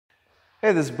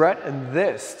Hey, this is Brett, and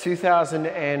this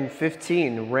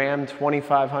 2015 Ram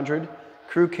 2500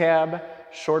 Crew Cab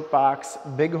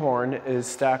Shortbox Bighorn is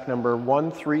stock number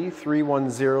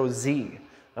 13310Z.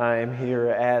 I am here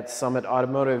at Summit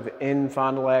Automotive in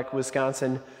Fond du Lac,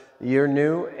 Wisconsin, your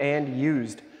new and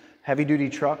used heavy-duty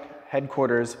truck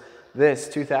headquarters. This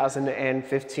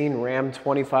 2015 Ram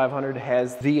 2500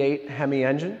 has V8 Hemi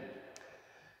engine.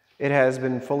 It has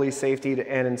been fully safetied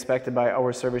and inspected by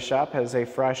our service shop, has a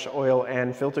fresh oil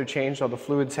and filter change. All the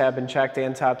fluids have been checked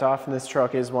and topped off, and this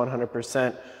truck is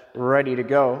 100% ready to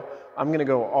go. I'm going to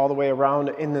go all the way around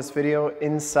in this video,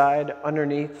 inside,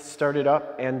 underneath, start it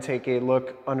up, and take a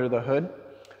look under the hood.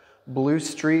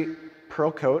 Bluestreak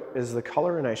Pearlcoat is the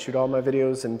color, and I shoot all my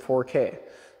videos in 4K.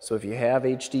 So if you have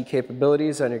HD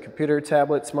capabilities on your computer,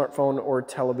 tablet, smartphone, or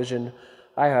television,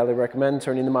 I highly recommend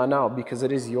turning them on now because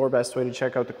it is your best way to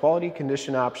check out the quality,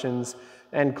 condition options,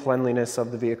 and cleanliness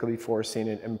of the vehicle before seeing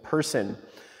it in person.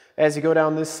 As you go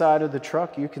down this side of the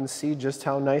truck, you can see just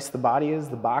how nice the body is.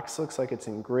 The box looks like it's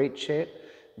in great shape.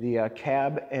 The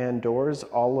cab and doors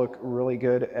all look really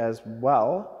good as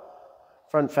well.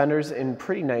 Front fender's in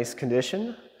pretty nice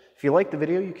condition. If you like the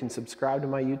video, you can subscribe to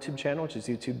my YouTube channel, which is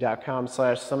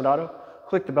youtube.com/SummitAuto.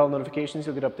 Click the bell notifications,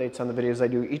 you'll get updates on the videos I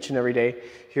do each and every day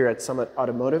here at Summit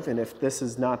Automotive. And if this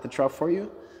is not the truck for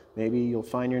you, maybe you'll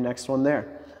find your next one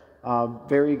there.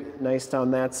 Very nice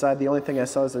down that side. The only thing I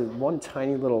saw is there's one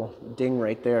tiny little ding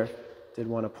right there. Did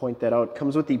want to point that out.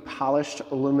 Comes with the polished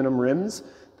aluminum rims.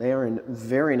 They are in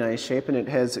very nice shape, and it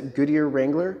has Goodyear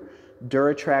Wrangler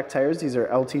Duratrac tires. These are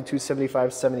L.T.C.H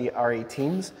 275/70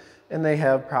 R18s, and they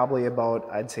have probably about,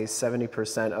 I'd say,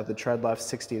 70% of the tread left,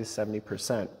 60 to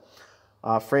 70%.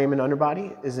 Frame and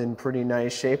underbody is in pretty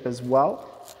nice shape as well.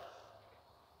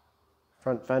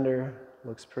 Front fender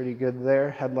looks pretty good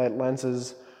there. Headlight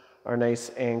lenses are nice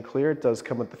and clear. It does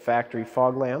come with the factory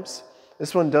fog lamps.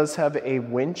 This one does have a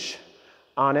winch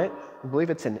on it. I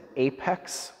believe it's an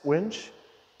Apex winch.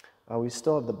 We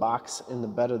still have the box in the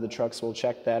bed of the truck, so we'll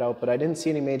check that out. But I didn't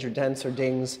see any major dents or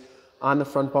dings on the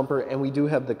front bumper, and we do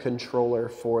have the controller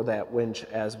for that winch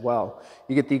as well.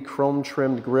 You get the chrome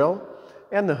trimmed grille.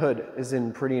 And the hood is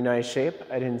in pretty nice shape.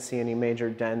 I didn't see any major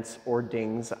dents or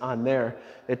dings on there.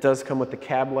 It does come with the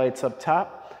cab lights up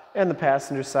top, and the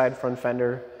passenger side front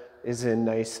fender is in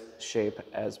nice shape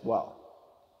as well.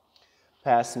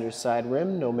 Passenger side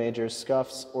rim, no major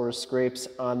scuffs or scrapes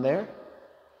on there.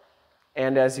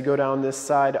 And as you go down this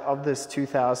side of this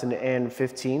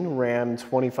 2015 Ram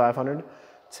 2500,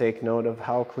 take note of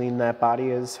how clean that body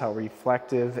is, how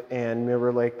reflective and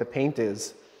mirror-like the paint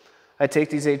is. I take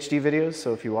these HD videos,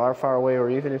 so if you are far away or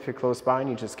even if you're close by and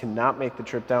you just cannot make the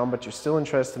trip down, but you're still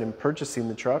interested in purchasing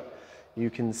the truck, you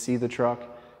can see the truck,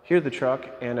 hear the truck,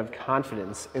 and have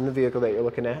confidence in the vehicle that you're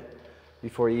looking at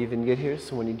before you even get here.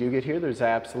 So when you do get here, there's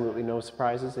absolutely no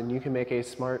surprises, and you can make a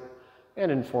smart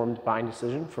and informed buying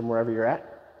decision from wherever you're at.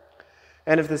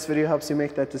 And if this video helps you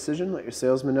make that decision, let your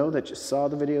salesman know that you saw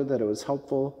the video, that it was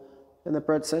helpful, and that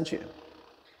Brett sent you.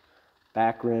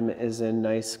 Back rim is in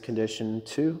nice condition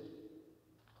too.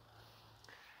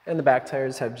 And the back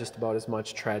tires have just about as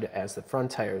much tread as the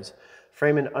front tires.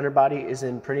 Frame and underbody is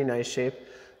in pretty nice shape.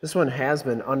 This one has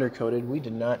been undercoated. We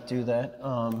did not do that.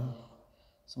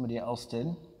 Somebody else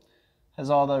did. Has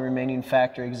all the remaining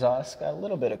factory exhaust. Got a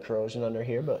little bit of corrosion under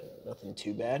here, but nothing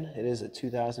too bad. It is a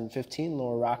 2015.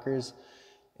 Lower rockers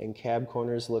and cab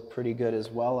corners look pretty good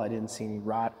as well. I didn't see any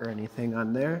rot or anything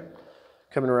on there.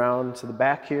 Coming around to the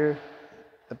back here,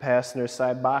 the passenger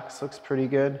side box looks pretty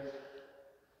good.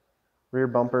 Rear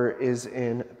bumper is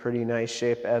in pretty nice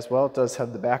shape as well. It does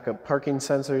have the backup parking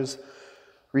sensors,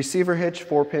 receiver hitch,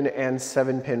 4-pin and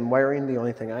 7-pin wiring. The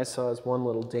only thing I saw is one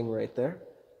little ding right there.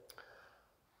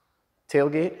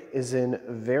 Tailgate is in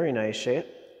very nice shape,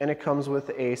 and it comes with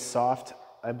a soft,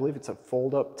 I believe it's a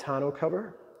fold-up tonneau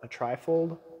cover, a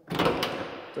tri-fold.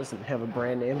 Doesn't have a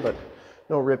brand name, but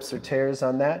no rips or tears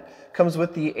on that. Comes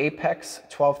with the Apex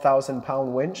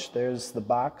 12,000-pound winch. There's the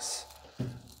box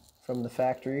from the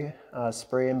factory.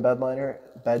 Spray and bedliner,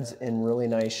 bed's in really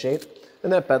nice shape,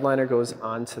 and that bedliner goes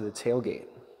onto the tailgate,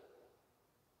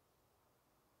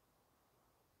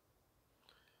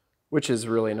 which is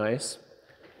really nice.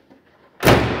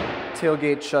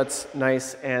 Tailgate shuts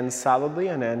nice and solidly,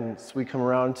 and then as we come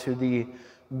around to the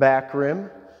back rim,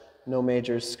 no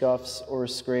major scuffs or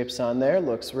scrapes on there,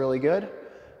 looks really good.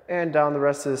 And down the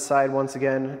rest of the side, once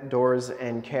again, doors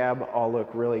and cab all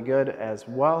look really good as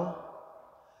well.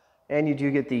 And you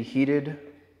do get the heated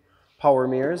power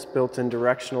mirrors, built-in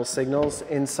directional signals.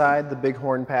 Inside the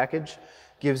Bighorn package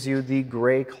gives you the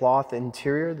gray cloth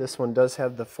interior. This one does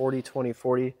have the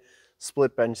 40-20-40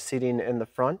 split bench seating in the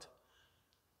front.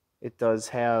 It does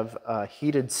have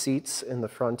heated seats in the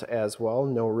front as well.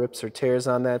 No rips or tears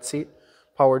on that seat.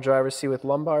 Power driver's seat with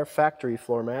lumbar, factory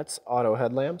floor mats, auto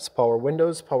headlamps, power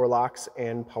windows, power locks,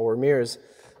 and power mirrors.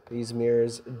 These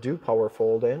mirrors do power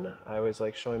fold in. I always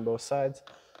like showing both sides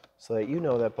so that you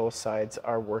know that both sides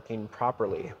are working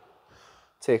properly.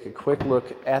 Take a quick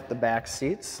look at the back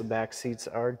seats. The back seats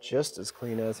are just as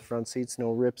clean as the front seats.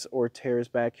 No rips or tears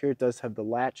back here. It does have the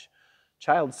Latch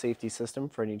child safety system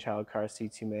for any child car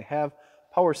seats you may have.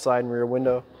 Power slide and rear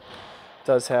window. It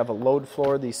does have a load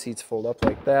floor. These seats fold up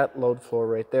like that. Load floor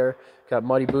right there. Got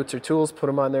muddy boots or tools, put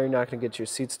them on there. You're not going to get your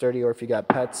seats dirty. Or if you got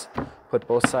pets, put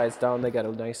both sides down. They got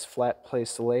a nice flat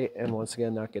place to lay. And once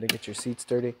again, not going to get your seats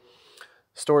dirty.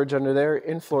 Storage under there,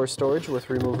 in-floor storage with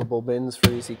removable bins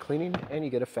for easy cleaning, and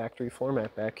you get a factory floor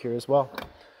mat back here as well.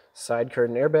 Side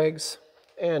curtain airbags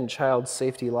and child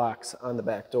safety locks on the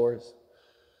back doors.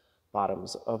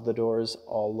 Bottoms of the doors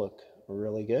all look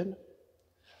really good.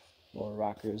 More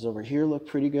rockers over here look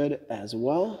pretty good as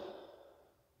well.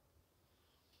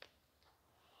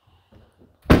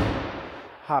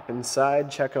 Hop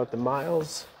inside, check out the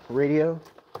miles, radio,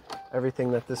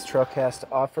 everything that this truck has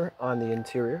to offer on the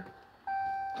interior.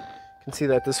 You can see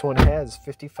that this one has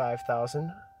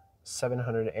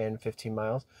 55,715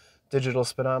 miles. Digital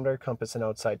speedometer, compass, and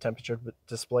outside temperature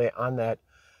display on that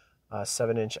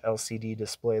 7-inch LCD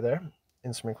display there.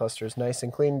 Instrument cluster is nice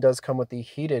and clean. Does come with the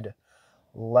heated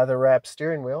leather-wrapped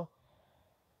steering wheel.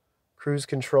 Cruise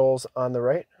controls on the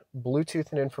right. Bluetooth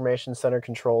and information center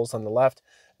controls on the left.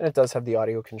 And it does have the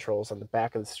audio controls on the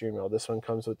back of the steering wheel. This one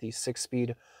comes with the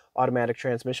 6-speed automatic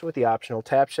transmission with the optional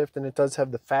tap shift, and it does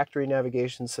have the factory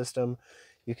navigation system.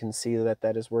 You can see that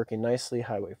that is working nicely.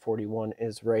 Highway 41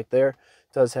 is right there.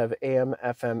 It does have AM,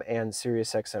 FM, and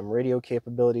Sirius XM radio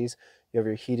capabilities. You have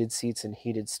your heated seats and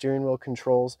heated steering wheel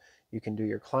controls. You can do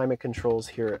your climate controls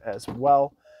here as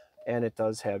well, and it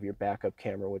does have your backup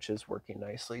camera, which is working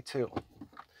nicely too.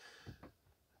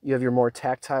 You have your more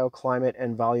tactile climate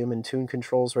and volume and tune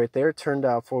controls right there. Turned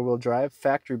out 4-wheel drive,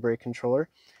 factory brake controller,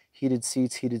 heated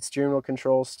seats, heated steering wheel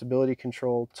control, stability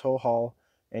control, tow haul,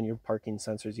 and your parking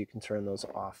sensors. You can turn those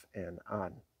off and on.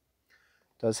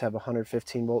 It does have a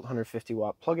 115-volt,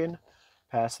 150-watt plug-in.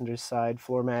 Passenger side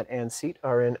floor mat and seat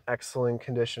are in excellent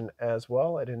condition as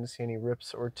well. I didn't see any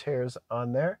rips or tears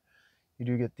on there. You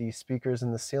do get the speakers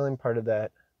in the ceiling, part of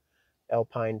that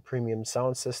Alpine premium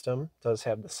sound system. It does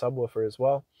have the subwoofer as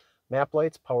well. Map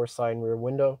lights, power slide and rear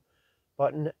window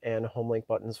button, and Homelink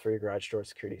buttons for your garage door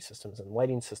security systems and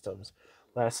lighting systems.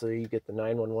 Lastly, you get the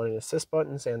 911 and assist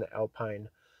buttons and the Alpine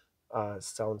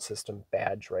sound system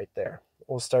badge right there.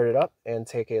 We'll start it up and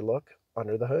take a look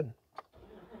under the hood.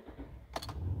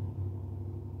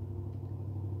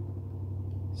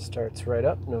 Starts right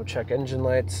up, no check engine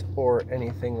lights or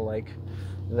anything like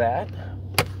that.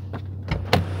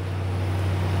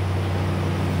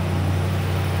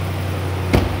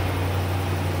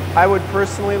 I would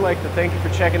personally like to thank you for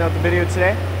checking out the video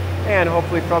today, and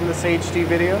hopefully from this HD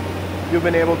video you've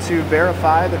been able to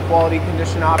verify the quality,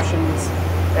 condition, options,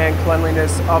 and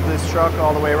cleanliness of this truck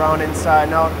all the way around, inside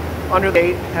and out. Under the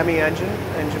 8 Hemi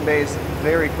engine bay is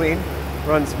very clean,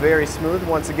 runs very smooth.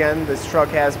 Once again, this truck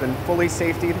has been fully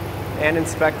safetied and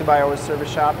inspected by our service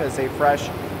shop, has a fresh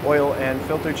oil and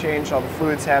filter change. All the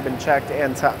fluids have been checked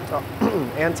and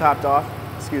topped off,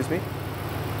 excuse me.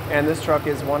 And this truck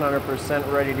is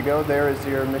 100% ready to go. There is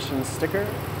your emissions sticker.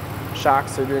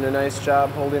 Shocks are doing a nice job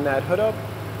holding that hood up.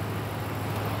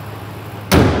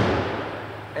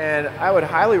 And I would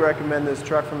highly recommend this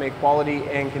truck from a quality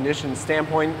and condition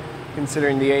standpoint,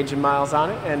 considering the age and miles on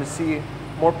it. And to see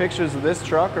more pictures of this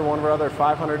truck or one of our other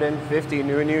 550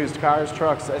 new and used cars,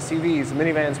 trucks, SUVs,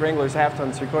 minivans, Wranglers, half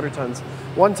tons, 3/4 tons,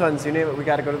 1 tons, you name it, we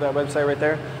got to go to that website right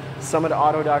there.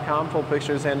 SummitAuto.com, full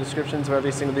pictures and descriptions of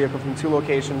every single vehicle from 2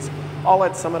 locations, all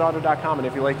at SummitAuto.com. And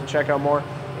if you'd like to check out more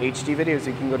HD videos,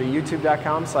 you can go to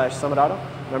youtube.com/SummitAuto.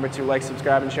 Remember to like,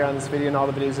 subscribe, and share on this video and all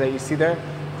the videos that you see there.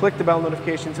 Click the bell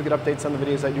notification to get updates on the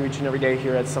videos I do each and every day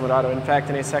here at Summit Auto. In fact,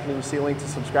 in a second you'll see a link to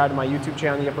subscribe to my YouTube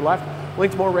channel in the upper left,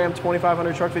 link to more Ram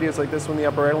 2500 truck videos like this one in the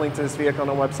upper right, a link to this vehicle on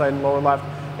our website in the lower left,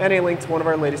 and a link to one of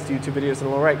our latest YouTube videos in the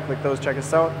lower right. Click those, check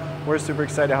us out. We're super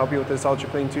excited to help you with this ultra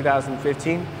clean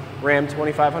 2015 Ram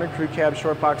 2500 Crew Cab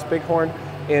Shortbox Bighorn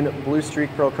in Bluestreak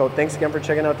Pearlcoat. Thanks again for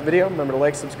checking out the video. Remember to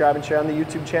like, subscribe, and share on the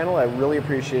YouTube channel. I really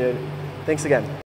appreciate it. Thanks again.